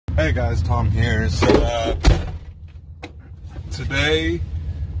Hey guys, Tom here. So today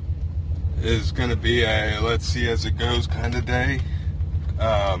is going to be a let's see as it goes kind of day.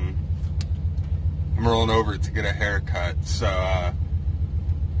 I'm rolling over to get a haircut. So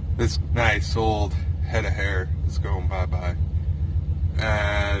this nice old head of hair is going bye-bye.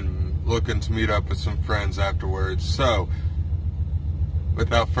 And looking to meet up with some friends afterwards. So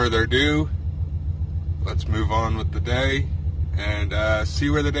without further ado, let's move on with the day and see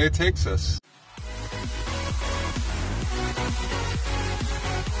where the day takes us.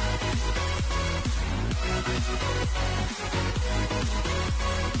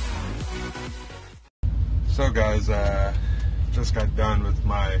 So guys, just got done with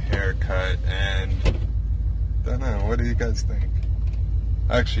my haircut and don't know, what do you guys think?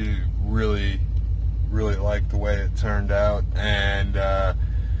 I actually really like the way it turned out, and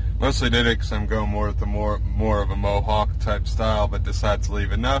mostly did it because I'm going more with the more of a mohawk type style, but decided to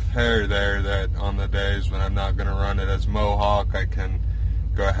leave enough hair there that on the days when I'm not going to run it as mohawk, I can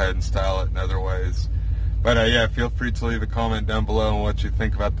go ahead and style it in other ways. But yeah, feel free to leave a comment down below on what you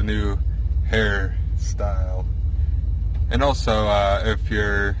think about the new hair style. And also, if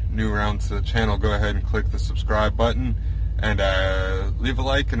you're new around to the channel, go ahead and click the subscribe button and leave a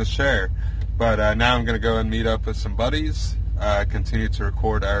like and a share. But now I'm going to go and meet up with some buddies. Continue to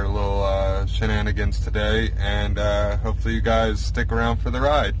record our little shenanigans today, and hopefully you guys stick around for the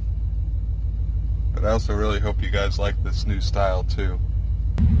ride. But I also really hope you guys like this new style too.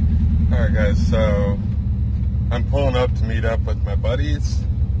 Alright guys, so I'm pulling up to meet up with my buddies.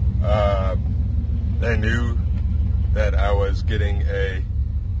 They knew that I was getting a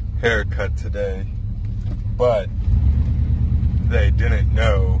haircut today, but they didn't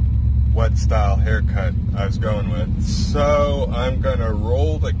know what style haircut I was going with. So I'm gonna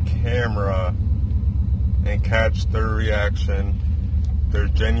roll the camera and catch their reaction, their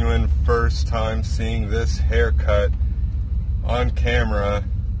genuine first time seeing this haircut on camera,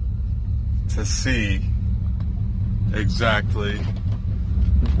 to see exactly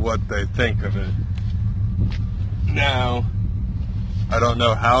what they think of it. Now, I don't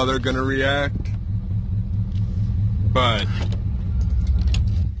know how they're gonna react, but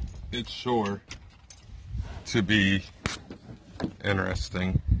it's sure to be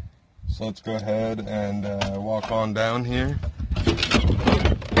interesting. So let's go ahead and walk on down here,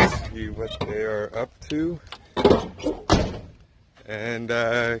 see what they are up to, and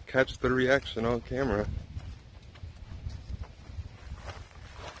catch the reaction on camera.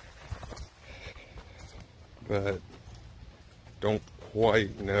 But don't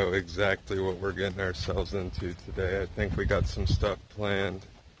quite know exactly what we're getting ourselves into today. I think we got some stuff planned.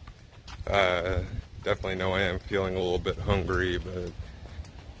 Definitely know I am feeling a little bit hungry, but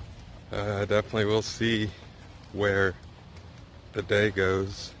definitely we'll see where the day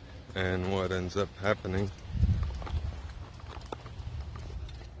goes and what ends up happening.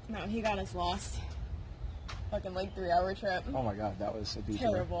 No, he got us lost. Fucking like 3-hour trip. Oh my god, that was a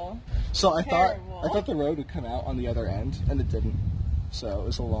detour. Terrible. So I Terrible. thought the road would come out on the other end, and it didn't. So it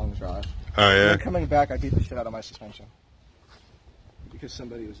was a long drive. Oh And yeah? then coming back, I beat the shit out of my suspension. Because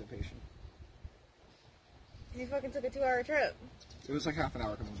somebody was impatient. You fucking took a 2-hour trip. It was like half an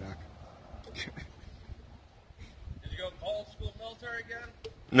hour coming back. Did you go old school military again?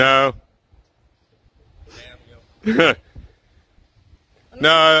 No. Damn you.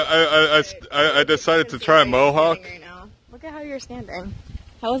 No, I decided to try mohawk. Right now. Look at how you're standing.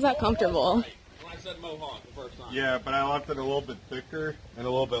 How is that comfortable? When I said mohawk the first time. Yeah, but I left it a little bit thicker and a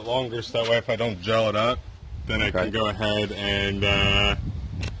little bit longer, so that way if I don't gel it up, then I can go ahead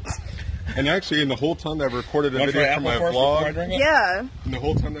and actually, in the whole time that I've recorded a video for my vlog, Yeah. and the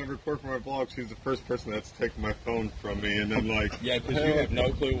whole time that I've recorded for my vlog, she's the first person that's taken my phone from me, and then like, Yeah, because you have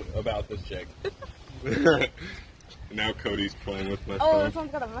no clue about this chick. now Cody's playing with my Oh, phone. this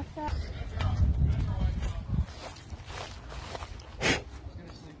one's got a mustache.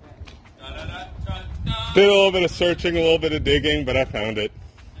 Did a little bit of searching, a little bit of digging, but I found it.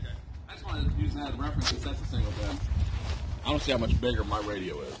 Okay. I just wanted to use that as reference since that's a single bed. I don't see how much bigger my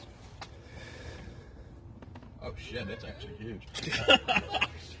radio is. Oh shit, that's actually huge. Oh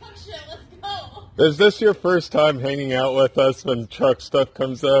shit, let's go. Is this your first time hanging out with us when truck stuff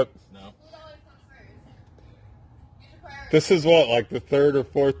comes up? No. This is what, like the third or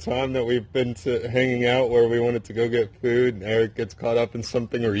fourth time that we've been to hanging out where we wanted to go get food and Eric gets caught up in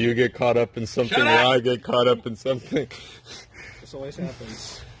something, or you get caught up in something, or I get caught up in something. This always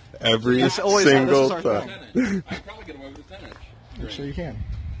happens. Every This always single happens. This is our time. I'd probably get away with a 10-inch. I'm sure you can.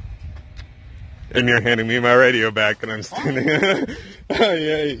 And you're handing me my radio back and I'm standing.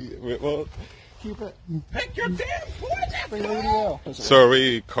 Yeah, well, Keep it. Pick your damn poison! Bring it over to you. So are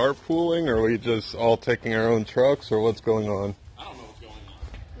we carpooling, or are we just all taking our own trucks, or what's going on? I don't know what's going on.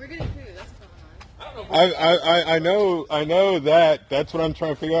 We're getting food. That's what's going on. I don't know. I know that. That's what I'm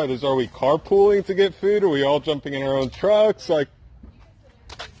trying to figure out. Is, are we carpooling to get food? Or are we all jumping in our own trucks? Like,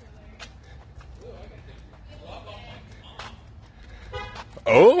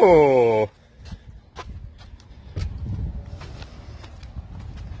 oh.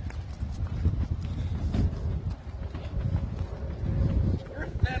 You're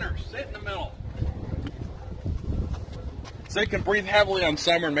thinner. Sit in the middle. So they can breathe heavily on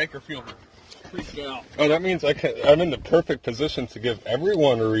Summer and make her feel freaked out. Oh, that means I'm in the perfect position to give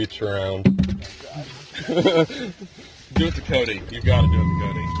everyone a reach around. Do it to Cody. You've got to do it to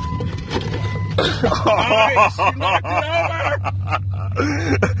Cody. Nice! You knocked it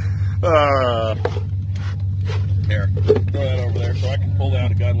over! Here, throw that over there so I can pull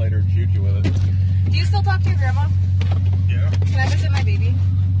out a gun later and shoot you with it. Do you still talk to your grandma? Yeah. Can I visit my baby?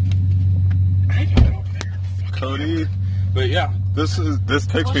 I got it over there. Cody, But yeah. this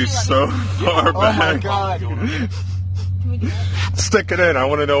takes Will me she let so me? far Oh my back. God. Can we do that? Stick it in. I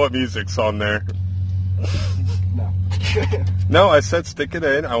want to know what music's on there. No. No, I said stick it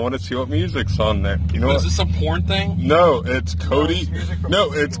in. I want to see what music's on there. You know Is what? this a porn thing? No, it's Cody. it's music from No,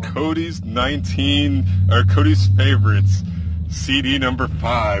 the it's CD. Cody's Cody's favorites. CD number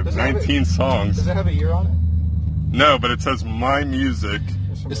 5, Does it have 19 songs. Does it have a year on it? No, but it says my music.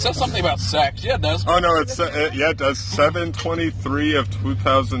 It says something about sex. Yeah, it does. Oh no, it does 7/23 of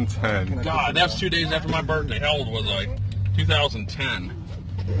 2010. God, that's 2 days after my birthday. How old was I? 2010.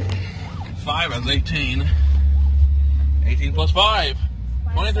 5, I was 18. 18 plus 5.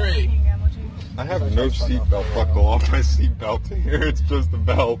 23. I have no seatbelt buckle on my seatbelt here. It's just a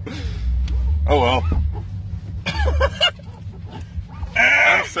belt. Oh well.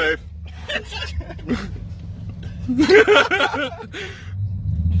 I'm safe.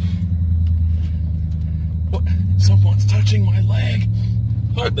 What? Someone's touching my leg.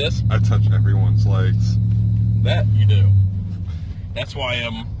 Hold this. I touch everyone's legs. That you do. That's why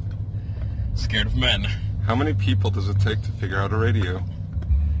I'm scared of men. How many people does it take to figure out a radio?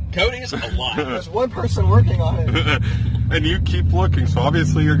 Cody's a lot. There's one person working on it. And you keep looking, so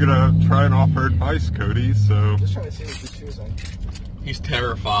obviously you're gonna try and offer advice, Cody. So Just trying to see what you're choosing. He's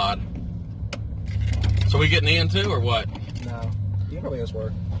terrified. So we getting Ian too, or what? No. He probably has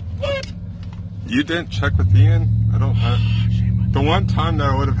work. What? you didn't check with Ian? I don't. The one time that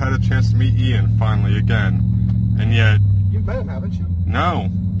I would have had a chance to meet Ian finally again, and yet You've met him, haven't you? No,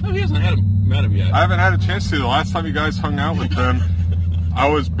 no. he hasn't met him yet. I haven't had a chance to. The last time you guys hung out with them, I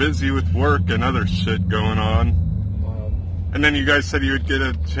was busy with work and other shit going on. And then you guys said you would get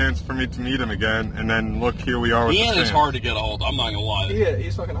a chance for me to meet him again, and then look, here we are with Ian the is chance. hard to get a hold of. I'm not gonna lie.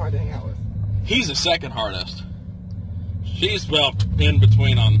 He's fucking hard to hang out with. He's the second hardest. She's about in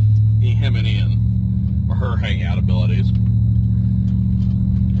between on him and Ian, or her hangout abilities.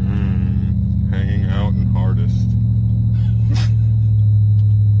 Hanging out and hardest.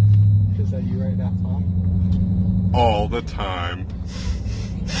 Is that you right now, Tom? All the time.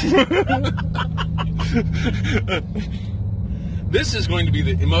 This is going to be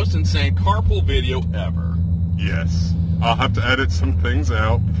the most insane carpool video ever. Yes. I'll have to edit some things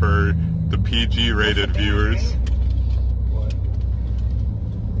out for the PG-rated viewers. What?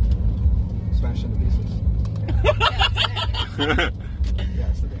 Smash into pieces. Yeah,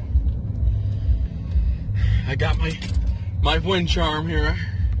 it's the band. I got my wind charm here.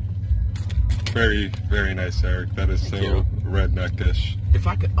 Very, very nice, Eric. That is Thank so you. redneckish. If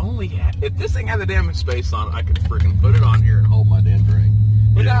I could only if this thing had the damn space on it, I could freaking put it on here and hold my damn drink.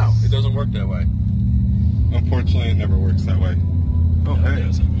 But Yes. no, it doesn't work that way. Unfortunately, it never works that way. Oh, No, it hey.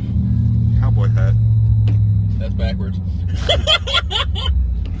 doesn't. Cowboy hat. That's backwards.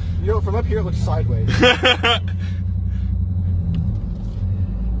 You know, from up here it looks sideways.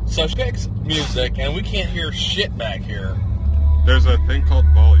 So she makes music, and we can't hear shit back here. There's a thing called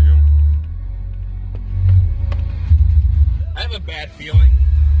volume. I have a bad feeling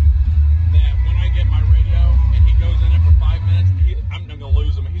that when I get my radio and he goes in it for 5 minutes, I'm going to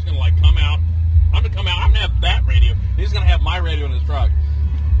lose him. He's going to come out. I'm going to come out. I'm going to have that radio. He's going to have my radio in his truck.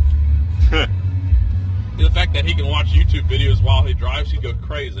 The fact that he can watch YouTube videos while he drives, he'd go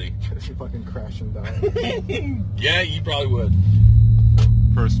crazy. You fucking crash and die. Yeah, you probably would.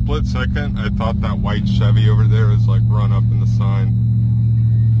 For a split second, I thought that white Chevy over there was like run up in the sign.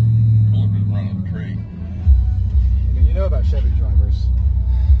 Look, he's running a tree. I mean, you know about Chevy drivers.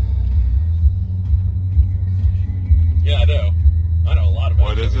 Yeah, I do. I know a lot about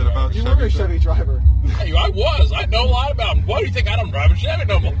What is it about You were a Chevy driver. Hey, I was. I know a lot about him. Why do you think I don't drive a Chevy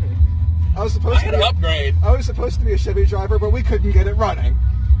no more? I was supposed I had to to be upgrade. I was supposed to be a Chevy driver, but we couldn't get it running.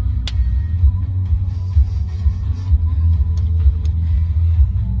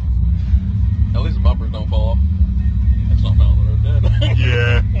 At least the bumpers don't fall off. That's not found on the road dead.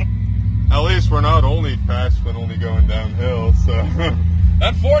 Yeah. At least we're not only fast when only going downhill, so.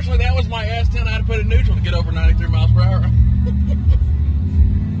 Unfortunately, that was my S10. I had to put it in neutral to get over 93 miles per hour.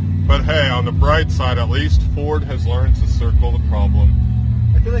 But hey, on the bright side, at least Ford has learned to circle the problem.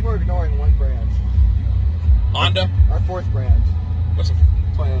 I feel like we're ignoring one brand. Honda? Our fourth brand, What's a,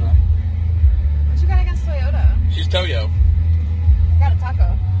 Toyota. What you got against Toyota? she's Toyo. I got a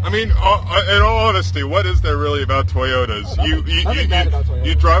taco. I mean, in all honesty, what is there really about Toyotas? Oh, nothing bad about Toyota.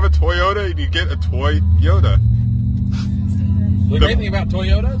 You drive a Toyota and you get a Toyota. The great thing about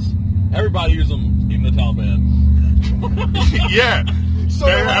Toyotas, everybody uses them, even the Taliban. Yeah. So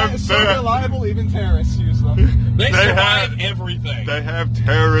reliable, even terrorists use them. They They survive have- everything. They have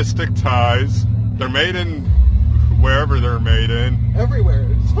terroristic ties. They're made in wherever they're made in. Everywhere.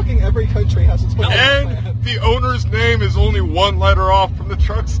 It's fucking every country has a Toyota And plant. the owner's name is only one letter off from the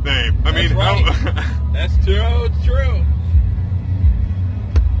truck's name. I mean, right. how... That's true. It's true.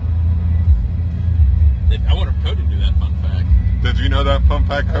 I wonder if Cody knew that fun fact. Did you know that fun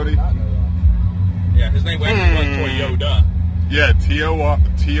fact, I Cody? did not know that. Yeah, his name actually was Toyota. Yeah, Toyoda.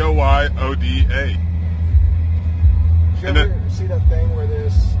 Did you And ever see that thing where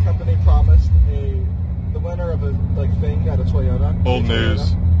this company promised the winner of a thing got a Toyota? Old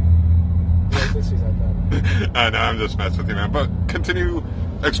news. Yeah, I did see that. I know, I'm just messing with you, man. But continue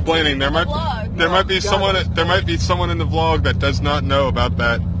explaining. There might be someone in the vlog that does not know about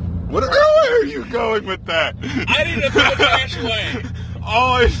that. Where are you going with that? I need to throw the trash away.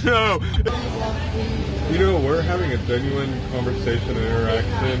 All I know. You know, we're having a genuine conversation and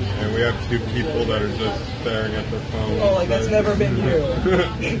interaction, and we have two people that are just staring at their phones. Oh, like that's never been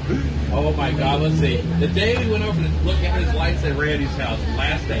you. Oh my God, let's see. The day we went over to look at his lights at Randy's house,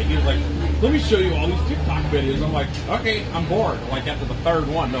 last day, he was like, let me show you all these TikTok videos. I'm like, okay, I'm bored. Like after the third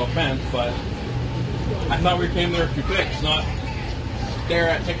one, no offense, but I thought we came there to fix, not stare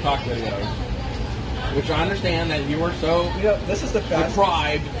at TikTok videos. Which I understand that you were so You know, this is the fastest.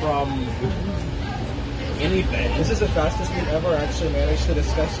 deprived from anything. This is the fastest we've ever actually managed to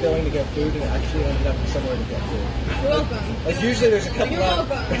discuss going to get food, and actually ended up somewhere to get food. You're welcome. Like usually, there's a couple You're hour,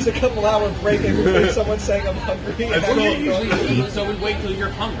 welcome. there's a couple hour break in between someone saying I'm hungry. And Well, you actually going to usually eat. eat, so we wait till you're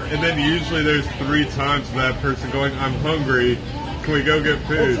hungry. And then usually there's 3 times that person going, I'm hungry. Can we go get Well,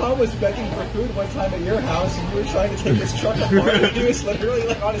 food? Tom was begging for food one time at your house, and you were trying to take his truck apart, and he was literally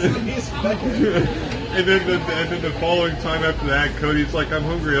like on his knees begging. And then the following time after that, Cody's like, I'm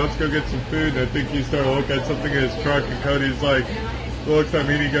hungry, let's go get some food. And I think he started looking at something in his truck, and Cody's like, looks at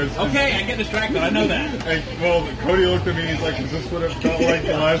me and he goes, Okay, I get distracted. I know that. and, well, Cody looked at me and he's like, is this what it felt like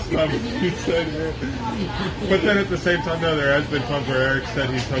the last time you said it? But then at the same time, no, there has been times where Eric said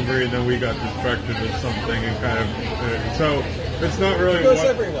he's hungry and then we got distracted with something and kind of, so it's not really. It goes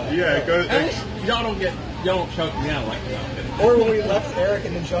everywhere. Yeah, it goes. At least y'all don't choke me out like that. Or when we left Eric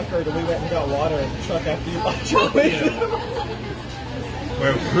in the junkyard, and we went and got water in the truck after you bought your window.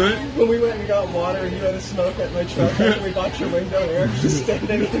 Wait, what? When we went and got water, and you had a smoke at my truck after we bought your window, and Eric was just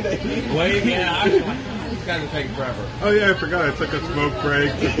standing in the heat. Wait, yeah, I was like, these guys are taking forever. Oh yeah, I forgot. I took a smoke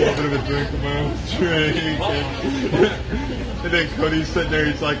break, took a little bit of a drink of my own drink. And then Cody's sitting there,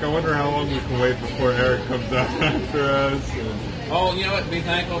 he's like, I wonder how long we can wait before Eric comes out after us. Oh, you know what? Be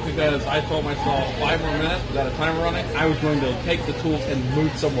thankful because I told myself 5 more minutes without a timer running. I was going to take the tools and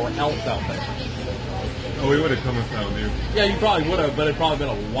move somewhere else out there. Oh, we would have come without you. Yeah, you probably would have, but it'd probably been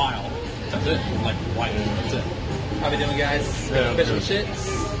a while. That's it. Like, white. That's it. How we doing, guys? Yeah, Fish and good. shits.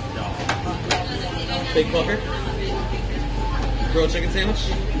 No. Big fucker. Grilled chicken sandwich.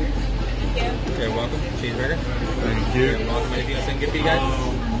 Thank you. You're welcome. Cheeseburger. Thank You're you. welcome. Anything else I can get for you guys?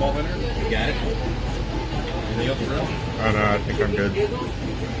 Malt vinegar. You got it. Anything else for real? Oh no, I think I'm good.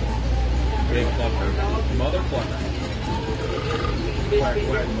 Big fucker. Mother fucker. Quack,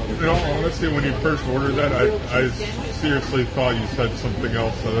 quack, mother In all honesty, when you first ordered that, I seriously thought you said something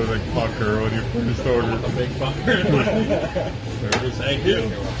else other than fucker when you first ordered. A big fucker. There it is. Thank you.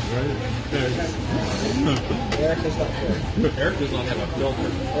 Right? Thanks. Eric is not good. Eric does not have a filter.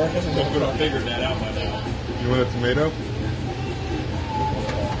 Eric doesn't So have could a have figured that out by now. You want a tomato?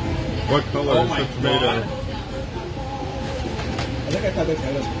 What color Oh is my the tomato? God. I think I've had the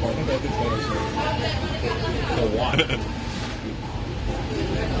tomatoes before. I think I did tomatoes here. For what?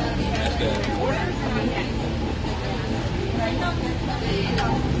 That's good.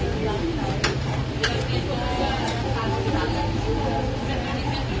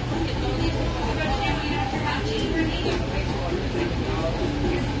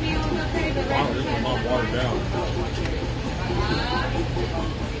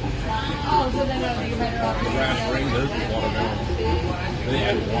 Oh, so then you're better off. Grass ring, there's water down. They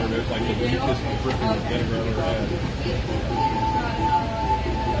had water, there's like the weakest freaking vinegar I've ever had.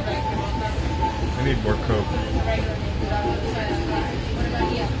 I need more Coke. I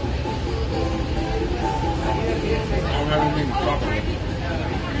don't have anything to talk about.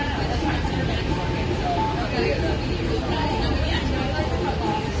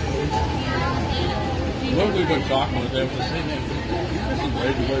 What have we been talking with them? Just saying that this is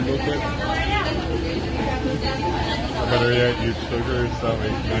way too real quick. Better yet, use sugar so we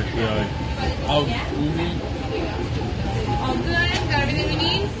can actually like. Oh, All good? Got everything we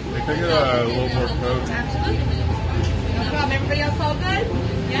need? I think a little more Coke. Absolutely. No problem. Everybody else all good?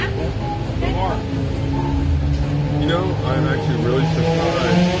 Yeah? no more. You know, I'm actually really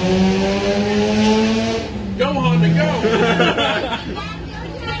surprised. Go, Honda, go!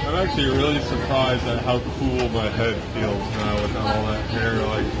 I'm actually really surprised at how cool my head feels now without all that hair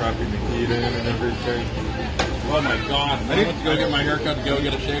like trapping the heat in and everything. Oh my god. I went to go get my haircut to go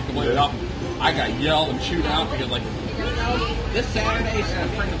get a shave completely off. I got yelled and chewed out because like, this Saturday is a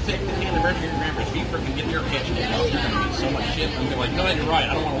freaking 60th anniversary of your grandpa's. If you freaking get your head shaved off, you're gonna get so much shit. I'm like, no, you're right.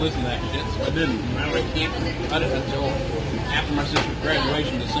 I don't want to listen to that shit. So I didn't. Now I can't cut it until after my sister's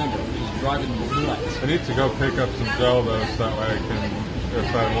graduation in December, which is driving me nuts. I need to go pick up some gel though, so that way I can,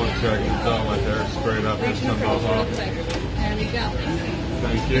 if I want to, I can gel my hair straight up and some mohawk. There you go.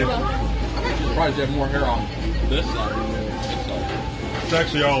 Thank you. I'm actually surprised you have more hair on this side than this side. It's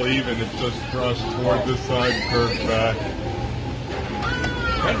actually all even. It's just brushed toward this side, curved back.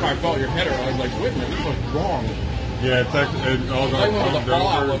 That's why I felt your head around. I was like, wait a minute, this looks wrong. Yeah, it's actually, it all got Like one with the combed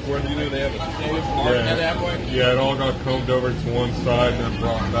fallout over. look where you know they have a shaved hard head halfway. Yeah, it all got combed over to one side and then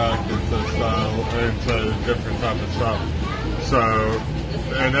brought back into style, into a different type of style. So,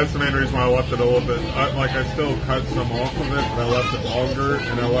 and that's the main reason why I left it a little bit, I still cut some off of it, but I left it longer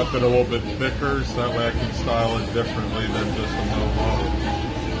and I left it a little bit thicker so that way I can style it differently than just a mohawk.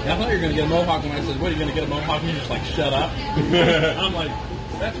 I thought you were going to get a mohawk when I said, what, are you going to get a mohawk? And you just like, shut up. I'm like,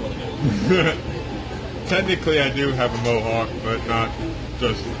 that's what it is. Technically I do have a mohawk, but not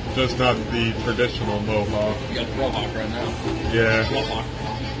just not the traditional mohawk. You got the mohawk right now. Yeah. Mohawk.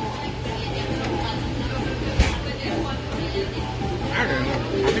 I don't know.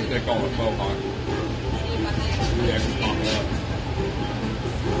 I think they call it mohawk. We actually pop it up.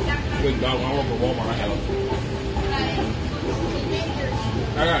 Good God, when I went to Walmart,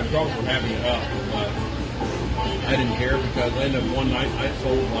 I got in trouble for having it up, but I didn't care because I ended up one night I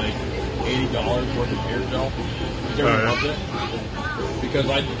sold like $80 worth of hair gel. Because everyone loved it. Because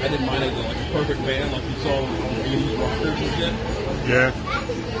I didn't mind it as like a perfect band like you saw on 80s rockers and shit. Yeah.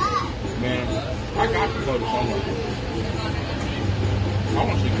 Man, I got the photo somewhere. I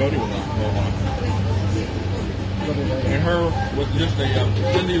want to see Cody with a mohawk. And her with just a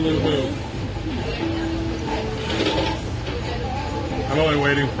Cindy Lou Who. I'm only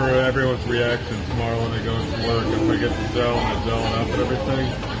waiting for everyone's reaction tomorrow when they go into work. If I get the gel and the gelling up and everything.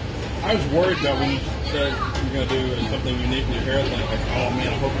 I was worried that when you said you're going to do something unique with your hair, like, oh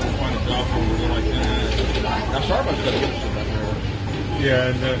man, I hope we'll find a job for me. Like, now Starbucks got to get shit that hair. Yeah,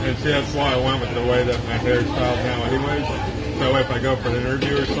 and see, that's why I went with the way that my hair is styled now anyways. So if I go for an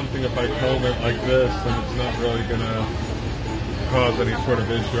interview or something, if I comb it like this, then it's not really going to cause any sort of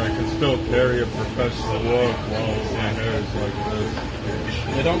issue. I can still carry a professional look while my hair is like this.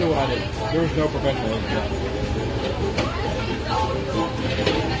 Yeah, don't do what I did. There was no professionalism.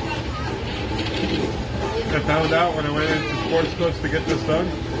 I found out when I went into Sports Clips to get this done.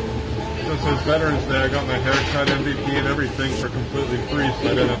 Since it's Veterans Day, I got my haircut, MVP, and everything for completely free,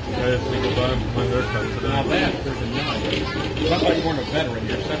 so I didn't have to pay a single dime for my haircut today. Now that's freaking nice. I thought you weren't a veteran,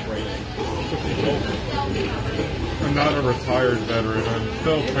 you're separated. I'm not a retired veteran. I'm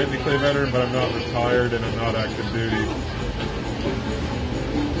still technically a veteran, but I'm not retired and I'm not active duty.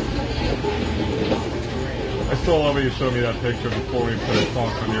 I still love when you showed me that picture before we put a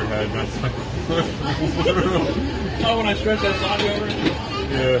clock on your head. That's like, oh, when I stretch that sock over it?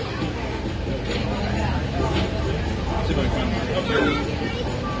 Yeah. See if I can find my up there.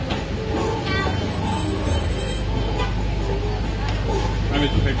 I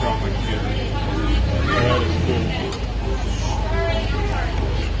made the picture off my computer. That is cool.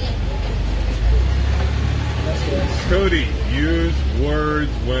 Cody, use words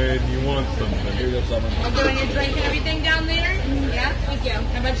when you want something. Here you go, Summer. I'm doing your drink and everything down there? Yeah? Thank you.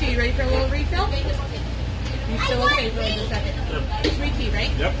 How about you? You ready for a little refill? You still okay for just a second? Sweet tea,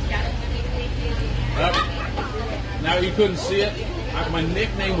 right? Yep. Got it. Now you couldn't see it. My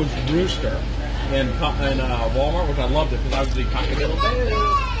nickname was Rooster in Walmart, which I loved it because I was the cockatiddle.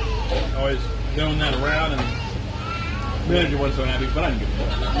 Always doing that around, and Manager wasn't so happy, but I didn't give a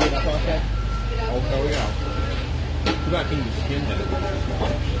shit. Okay. Oh, hell yeah. Too bad I couldn't just skin that.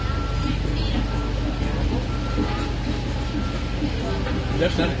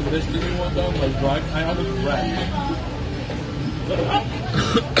 Jeff sent for this to me one time when I was driving. I almost wrecked.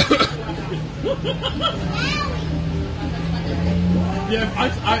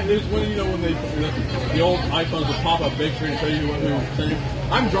 Yeah, there's when when the old iPhones will pop up big screen and show you what we were saying.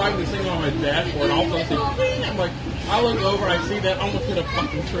 I'm driving this thing on my dashboard, and all of a sudden I see, I'm like, I look over, I see that, I almost hit a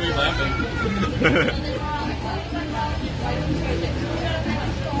fucking tree laughing.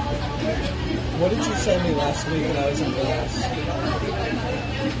 What did you send me last week when I was in class?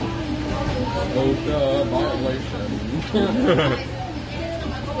 OSHA violation. Which one?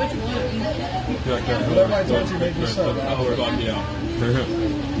 Whatever I told you made me so. Oh, fuck yeah. I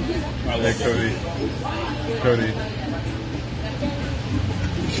Hey, like Cody. Cody.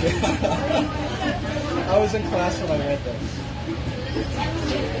 I was in class when I read this.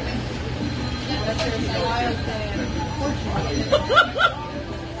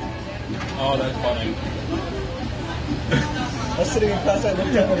 Oh, that's funny. I was sitting in class, I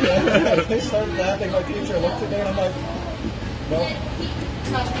looked at them and they started laughing. My teacher looked at me and I'm like, well,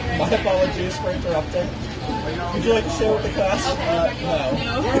 my apologies for interrupting. Would you like to share with the class?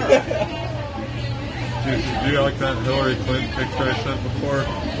 No. Do you like that Hillary Clinton picture I sent before?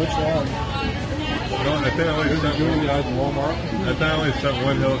 Which one? No, I think I only sent Doing one. the eyes in Walmart. I think I only sent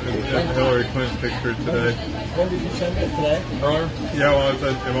one Hillary Clinton picture today. When did you send it today? Earlier? Yeah,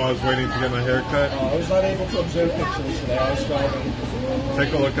 while I was waiting to get my hair cut. I was not able to observe pictures today. I was driving.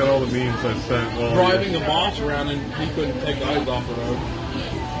 Take a look at all the memes I sent. While Driving the boss around and he couldn't take the eyes off the road.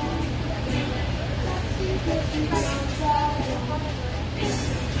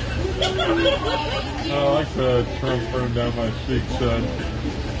 I like the Trump burned down my cheek, son.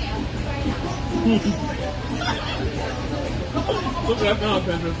 Look what I found on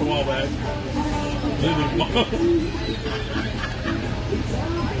Pinterest a while back.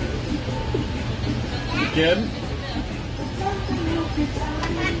 You kidding?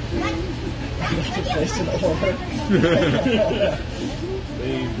 Place in order.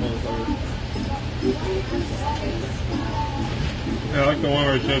 These motherfuckers. Yeah, I like the one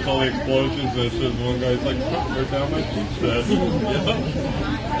where it shows all the explosions and it says one guy's like, Trump burned down my cheek, son.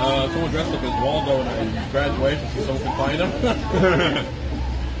 Someone dressed up as Waldo in graduation so someone could find him.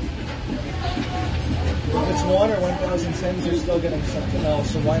 If it's 1 or 1,000 sins, you're still getting sent to hell.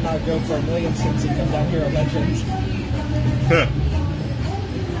 So why not go for 1,000,000 sins and come down here a legend?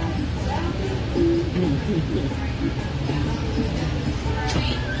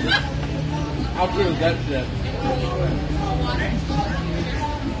 How true is that shit?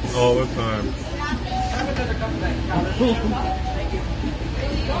 All the time.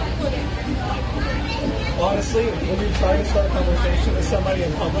 Honestly, when you're trying to start a conversation with somebody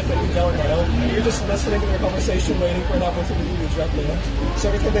in public that you don't know, you're just listening to their conversation, waiting for an opportunity to jump in. So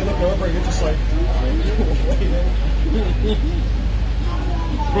every time they look over, you're just like, waiting.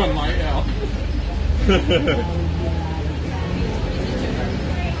 Run light out.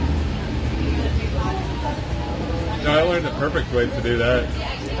 No, I learned the perfect way to do that.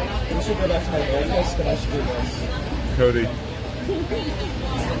 We should go back to my old list, and I should do this. Cody.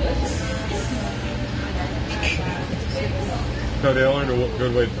 Cody, I learned a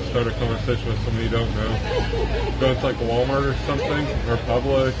good way to start a conversation with somebody you don't know. Go to like Walmart or something, or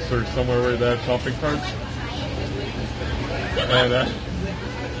Publix, or somewhere where they have shopping carts.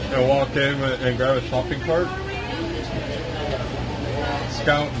 And walk in and grab a shopping cart.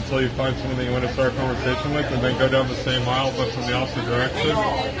 Scout until you find someone that you want to start a conversation with, and then go down the same aisle but from the opposite direction,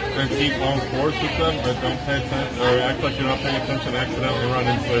 and keep on course with them, but don't pay attention, or act like you're not paying attention, accidentally run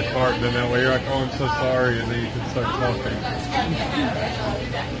into their cart, and then that way you're like, oh, I'm so sorry, and then you can start talking.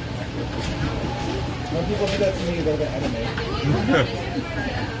 When people do that to me, they're the enemy.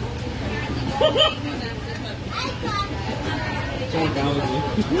 Someone found it.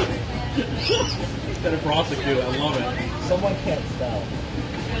 Instead of prosecute, I love it. Someone can't spell.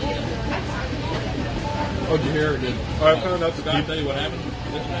 Oh, did you hear? I found out Scott tell you what happened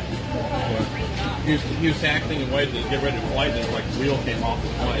this time? He was acting and waited to get ready to fly, and his wheel came off the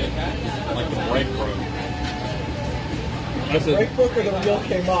plane. Like the brake broke. The brake broke or the wheel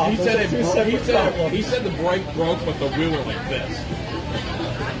came off? He Those said are two separate problems. he said the brake broke, but the wheel went like this.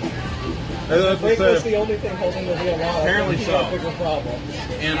 The brake was the only thing holding the wheel on. Apparently He so. had bigger problems.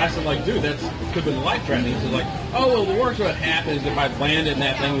 And I said, dude, that's could have been life threatening. He's like, oh, well, the worst what happened is if I landed and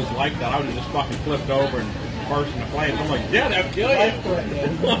that thing was like that, I would have just fucking flipped over and burst into flames. I'm like, yeah, that would kill Life you.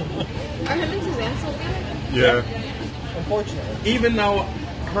 threatening. Are him and Suzanne still together? Yeah. Unfortunately. Even though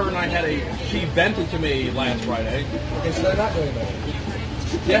her and I had she vented to me last Friday. Okay, so they're not doing that.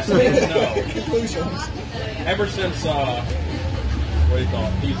 Yes and no. Conclusions. Ever since, what do you call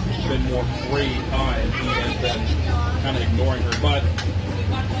it? He's been more free time. He has been kind of ignoring her. But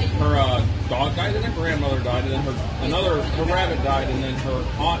her dog died, and her grandmother died, and then her rabbit died, and then her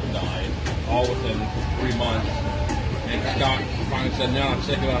aunt died, all within 3 months. And Scott finally said, "No, I'm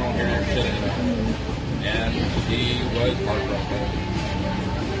sick of it. I don't hear your shit anymore." And she was heartbroken.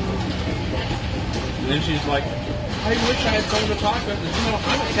 And then she's like, "I wish I had someone to talk with." And, you know,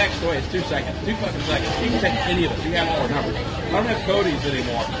 I'm a text away. It's 2 seconds, 2 fucking seconds. You can text any of us. You have all our numbers. I don't have Cody's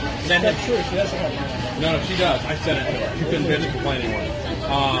anymore. Send it. That's true. She doesn't have one. No, she does. I sent it to her. She couldn't bitch and complain anymore.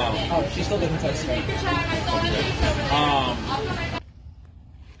 She still doesn't text me.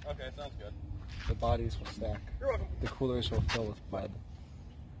 Okay, sounds good. The bodies will stack. You're welcome. The coolers will fill with blood.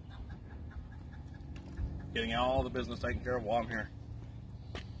 Getting all the business taken care of while I'm here.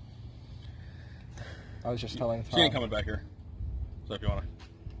 I was just telling Tom. She ain't coming back here. So if you want to.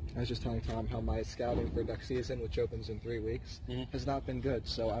 I was just telling Tom how my scouting for duck season, which opens in 3 weeks, has not been good.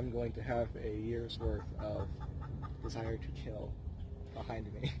 So I'm going to have a year's worth of desire to kill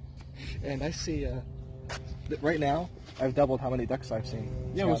behind me. And I see, right now, I've doubled how many ducks I've seen.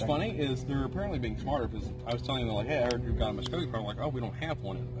 Yeah, what's funny is they're apparently being smarter because I was telling them, like, hey, I heard you've got a Muskogee problem. Like, oh, we don't have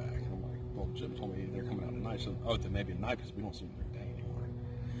one in the back. And I'm like, well, Jim told me they're coming out at night. So, oh, then maybe at night because we don't see them during the day anymore.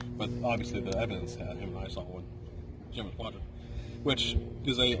 But obviously the evidence had him and I saw when Jim was watching. Which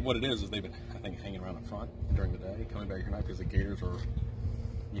is what it is they've been, I think, hanging around up front during the day, coming back here at night because the gators are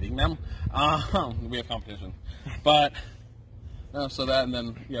eating them. We have competition. But, so that, and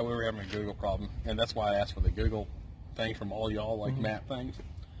then, yeah, we were having a Google problem. And that's why I asked for the Google thing from all y'all, like map things.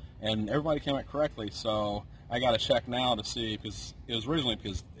 And everybody came out correctly, so I got to check now to see, because it was originally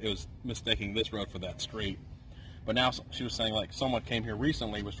because it was mistaking this road for that street. But now she was saying, like, someone came here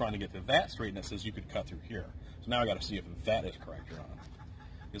recently, was trying to get to that street, and it says you could cut through here. So now I got to see if that is correct or not.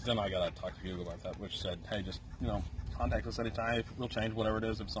 Because then I got to talk to Google about that, which said, hey, just, contact us anytime. We'll change whatever it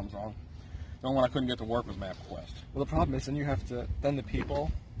is if something's wrong. The only one I couldn't get to work was MapQuest. Well, the problem is then then the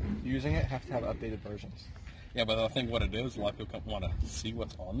people using it have to have updated versions. Yeah, but I think what it is, a lot of people want to see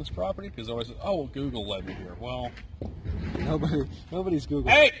what's on this property, because they always say, oh, well, Google led me here. Well, nobody's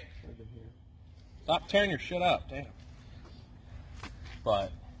Google. Hey! Stop tearing your shit up, damn.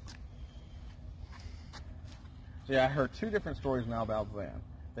 But, yeah, I heard 2 different stories now about Van.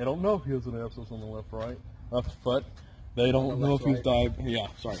 They don't know if he has an abscess on the left foot. They don't know if he's diabetic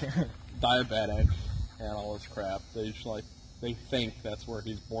and all this crap. They think that's where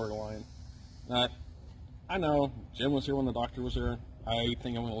he's borderline. I know Jim was here when the doctor was here. I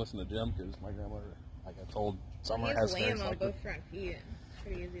think I'm going to listen to Jim because my grandmother, like I told Summer, has lame things on like both front feet. It's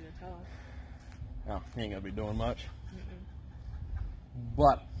pretty easy to talk. Oh, he ain't going to be doing much.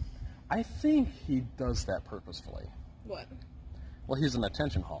 But I think he does that purposefully. What? Well, he's an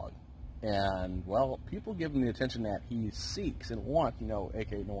attention hog. And, well, people give him the attention that he seeks and wants,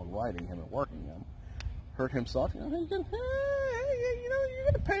 a.k.a. no one riding him and working him. Hurt himself, he's going to, you're going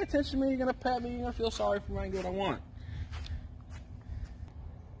to pay attention to me, you're going to pet me, you're going to feel sorry for me, and get what I want.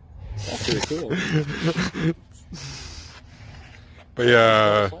 That's pretty cool. But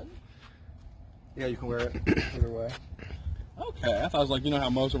yeah. Yeah, you can wear it either way. Okay, I thought it was like, how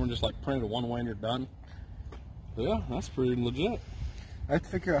most of them are just like printed one way and you're done. But yeah, that's pretty legit. I have to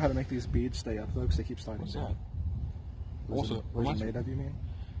figure out how to make these beads stay up though, because they keep sliding down. Where's it made of, you mean?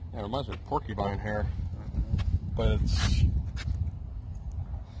 Yeah, it reminds me of porcupine hair. But it's...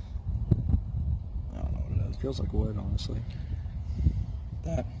 I don't know what it is. It feels like wood, honestly.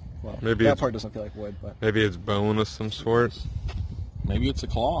 Maybe that part doesn't feel like wood, but... Maybe it's bone of some sort. Maybe it's a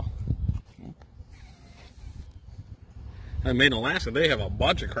claw. I made in Alaska, they have a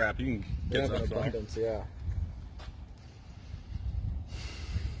bunch of crap you can get stuff from. Abundance, yeah.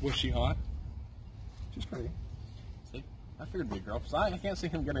 Was she hot? She's pretty. See, I figured it'd be a girl, because I can't see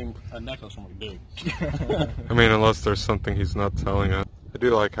him getting a necklace from a dude. I mean, unless there's something he's not telling us. I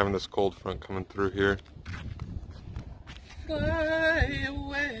do like having this cold front coming through here. Fly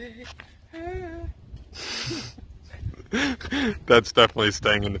away. That's definitely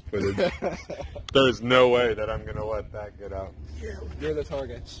staying in the footage. There's no way that I'm going to let that get out. You're the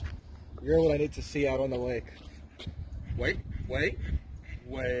targets. You're what I need to see out on the lake. Wait.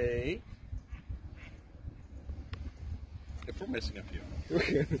 If we're missing a few. Know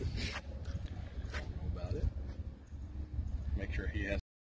about it. Make sure he has